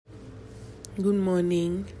Good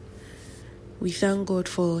morning. We thank God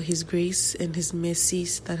for His grace and His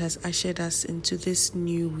mercies that has ushered us into this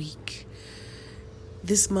new week.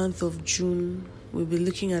 This month of June, we'll be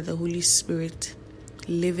looking at the Holy Spirit,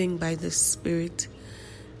 living by the Spirit.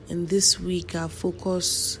 And this week, our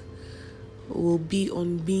focus will be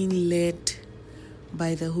on being led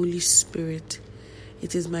by the Holy Spirit.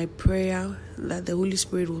 It is my prayer that the Holy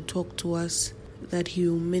Spirit will talk to us, that He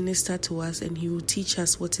will minister to us, and He will teach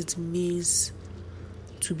us what it means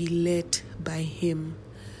to be led by Him.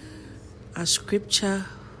 Our scripture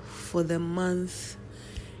for the month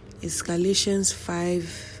is Galatians 5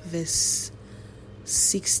 verse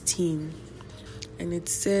 16. And it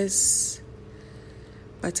says,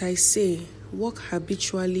 "But I say, walk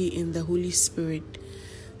habitually in the Holy Spirit,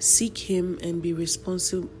 seek Him and be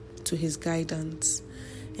responsive to His guidance,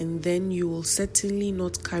 and then you will certainly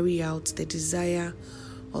not carry out the desire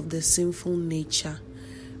of the sinful nature,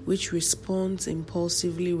 which responds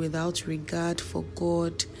impulsively without regard for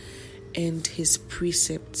God and His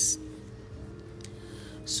precepts."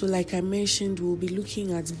 So like I mentioned, we'll be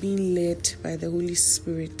looking at being led by the Holy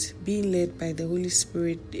Spirit. Being led by the Holy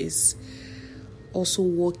Spirit is also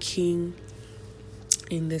walking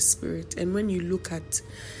in the Spirit. And when you look at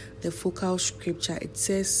the focal scripture, it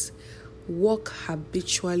says, walk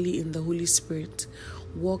habitually in the Holy Spirit.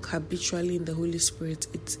 Walk habitually in the Holy Spirit.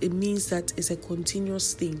 It means that it's a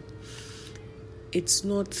continuous thing. It's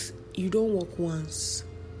not, you don't walk once.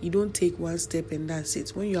 You don't take one step and that's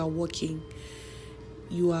it. When you are walking,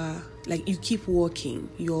 you are like, you keep walking.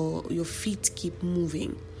 Your feet keep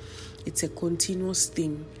moving. It's a continuous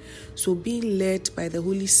thing. So being led by the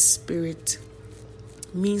Holy Spirit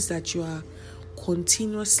means that you are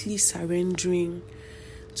continuously surrendering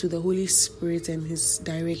to the Holy Spirit and His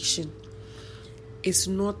direction. It's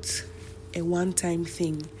not a one-time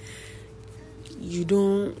thing. You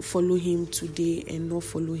don't follow Him today and not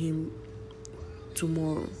follow Him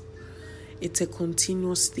tomorrow. It's a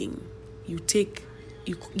continuous thing. You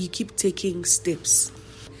keep taking steps,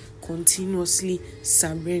 continuously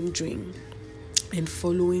surrendering and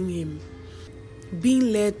following Him.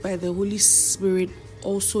 Being led by the Holy Spirit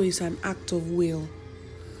also is an act of will.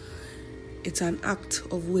 It's an act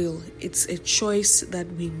of will. It's a choice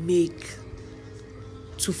that we make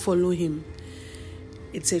to follow Him.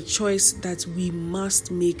 It's a choice that we must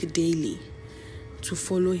make daily to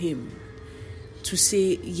follow Him, to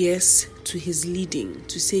say yes to His leading,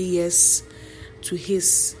 to say yes to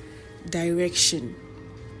His direction.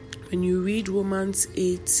 When you read Romans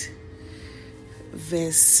 8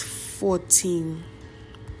 verse 14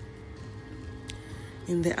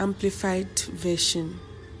 in the Amplified Version,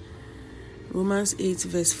 Romans 8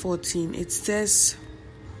 verse 14, it says,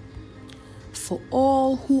 "For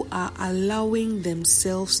all who are allowing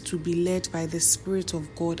themselves to be led by the Spirit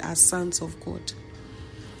of God are sons of God."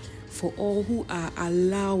 For all who are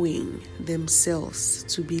allowing themselves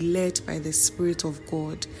to be led by the Spirit of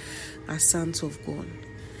God are sons of God.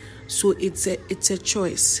 So it's a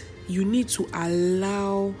choice. You need to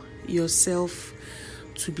allow yourself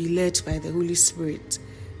to be led by the Holy Spirit.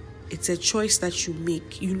 It's a choice that you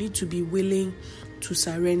make. You need to be willing to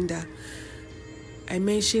surrender. I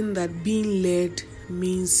mentioned that being led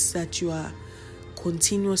means that you are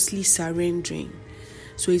continuously surrendering.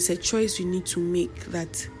 So it's a choice you need to make,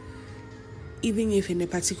 that even if in a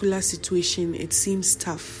particular situation it seems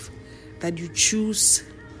tough, that you choose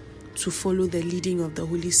to follow the leading of the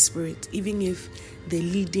Holy Spirit, even if the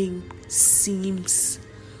leading seems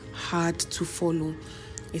hard to follow.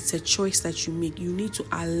 It's a choice that you make. You need to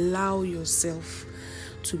allow yourself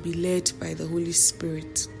to be led by the Holy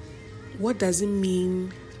Spirit. What does it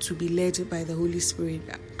mean to be led by the Holy Spirit,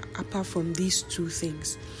 apart from these two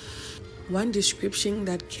things? One description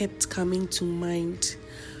that kept coming to mind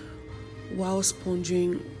whilst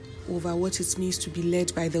pondering over what it means to be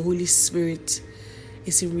led by the Holy Spirit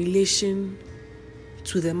is in relation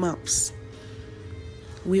to the maps.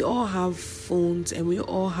 We all have phones and we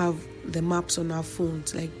all have the maps on our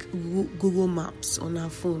phones, like Google Maps on our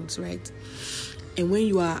phones, right? And when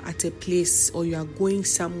you are at a place or you are going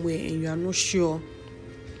somewhere and you are not sure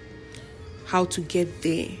how to get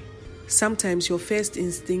there, sometimes your first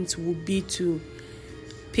instinct will be to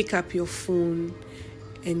pick up your phone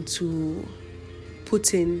and to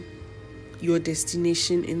put in your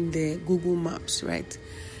destination in the Google Maps, right?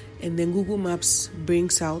 And then Google Maps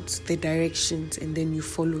brings out the directions and then you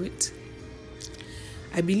follow it.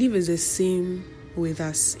 I believe it's the same with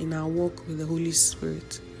us in our walk with the Holy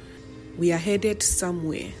Spirit. We are headed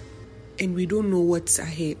somewhere and we don't know what's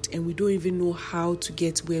ahead and we don't even know how to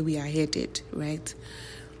get where we are headed, right?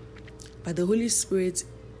 But the Holy Spirit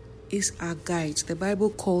is our guide. The Bible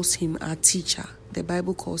calls him our teacher. The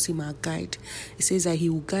Bible calls him our guide. It says that he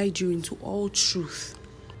will guide you into all truth.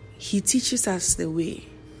 He teaches us the way.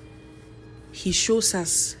 He shows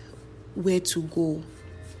us where to go.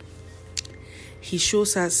 He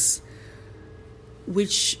shows us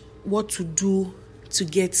what to do to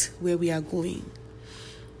get where we are going.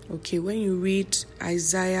 Okay, when you read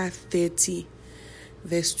Isaiah 30,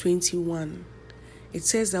 verse 21, it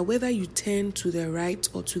says that whether you turn to the right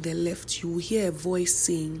or to the left, you will hear a voice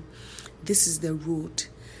saying, "This is the road,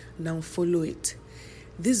 now follow it."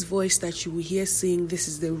 This voice that you will hear saying, "This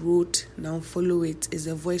is the road, now follow it," is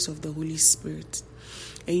the voice of the Holy Spirit.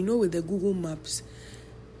 And with the Google Maps,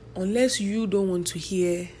 unless you don't want to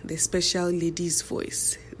hear the special lady's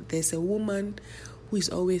voice, there's a woman who is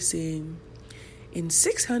always saying, "In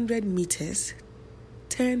 600 meters,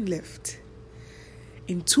 turn left.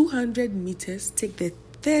 In 200 meters, take the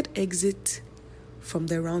third exit from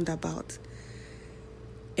the roundabout."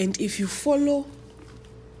 And if you follow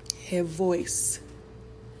her voice,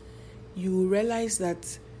 you will realize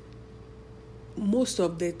that most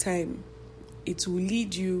of the time it will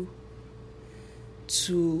lead you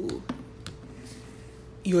to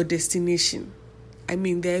your destination.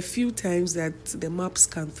 There are a few times that the maps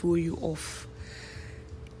can throw you off,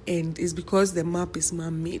 and it's because the map is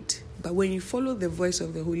man-made. But when you follow the voice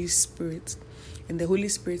of the Holy Spirit, and the Holy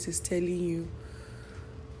Spirit is telling you,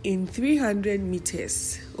 in 300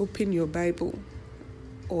 meters, open your Bible,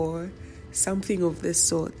 or something of the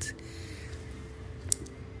sort,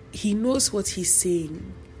 he knows what he's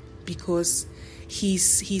saying because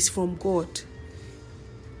he's from God.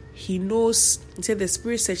 He knows, he said, the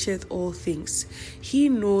Spirit searcheth all things. He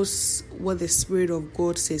knows what the Spirit of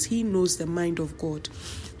God says. He knows the mind of God.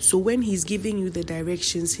 So when he's giving you the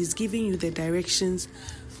directions, he's giving you the directions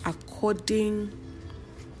according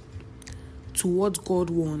to what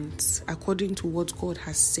God wants, according to what God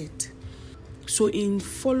has said. So in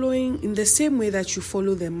the same way that you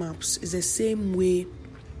follow the maps, is the same way,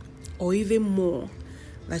 or even more,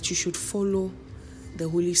 that you should follow the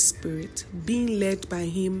Holy Spirit. Being led by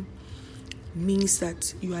him means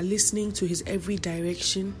that you are listening to his every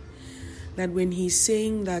direction, that when he's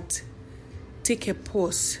saying that take a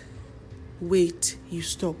pause, wait, you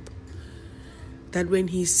stop. That when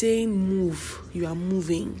he's saying move, you are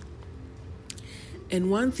moving. And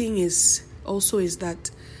one thing is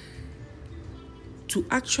that to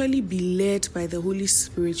actually be led by the Holy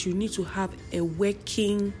Spirit, you need to have a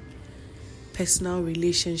working personal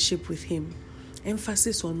relationship with him.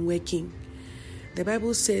 Emphasis on working. The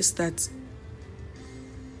Bible says that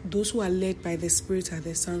those who are led by the Spirit are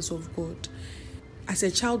the sons of God. As a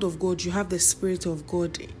child of God, you have the Spirit of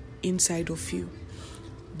God inside of you.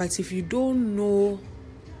 But if you don't know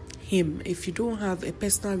him, if you don't have a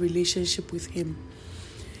personal relationship with him,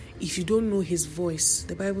 if you don't know his voice,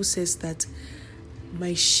 the Bible says that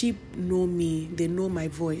my sheep know me, they know my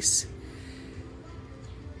voice.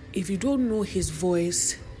 If you don't know his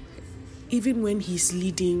voice, even when he's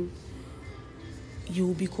leading, you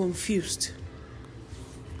will be confused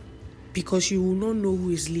because you will not know who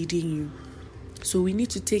is leading you. So we need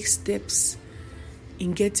to take steps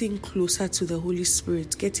in getting closer to the Holy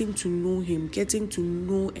Spirit, getting to know him, getting to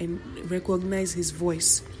know and recognize his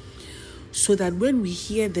voice, so that when we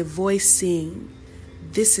hear the voice saying,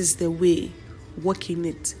 "This is the way, walk in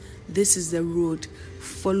it. This is the road,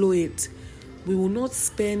 follow it," we will not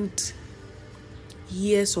spend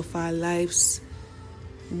years of our lives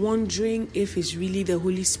wondering if it's really the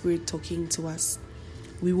Holy Spirit talking to us.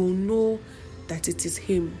 We will know that it is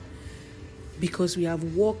him because we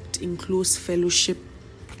have walked in close fellowship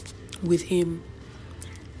with him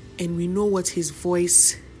and we know what his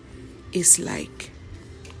voice is like.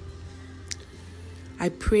 I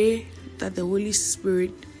pray that the Holy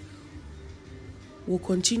Spirit will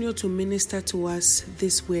continue to minister to us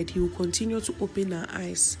this word. He will continue to open our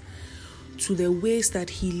eyes to the ways that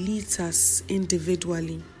he leads us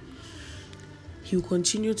individually. He will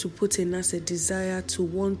continue to put in us a desire to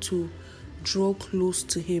want to draw close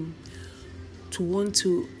to him, to want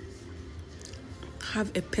to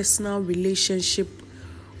have a personal relationship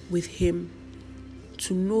with him,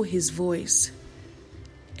 to know his voice,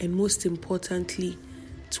 and most importantly,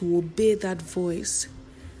 to obey that voice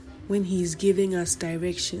when he is giving us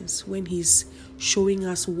directions, when he's showing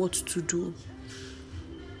us what to do.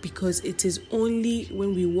 Because it is only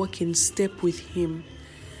when we walk in step with him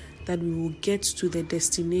that we will get to the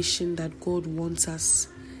destination that God wants us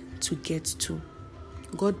to get to.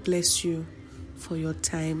 God bless you for your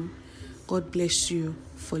time. God bless you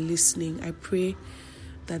for listening. I pray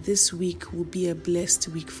that this week will be a blessed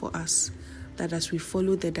week for us. that as we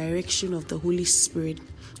follow the direction of the Holy Spirit,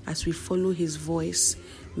 as we follow His voice,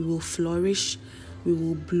 we will flourish, we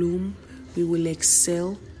will bloom, we will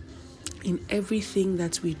excel in everything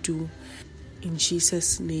that we do. In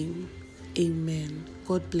Jesus' name, amen.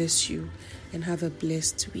 God bless you and have a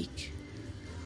blessed week.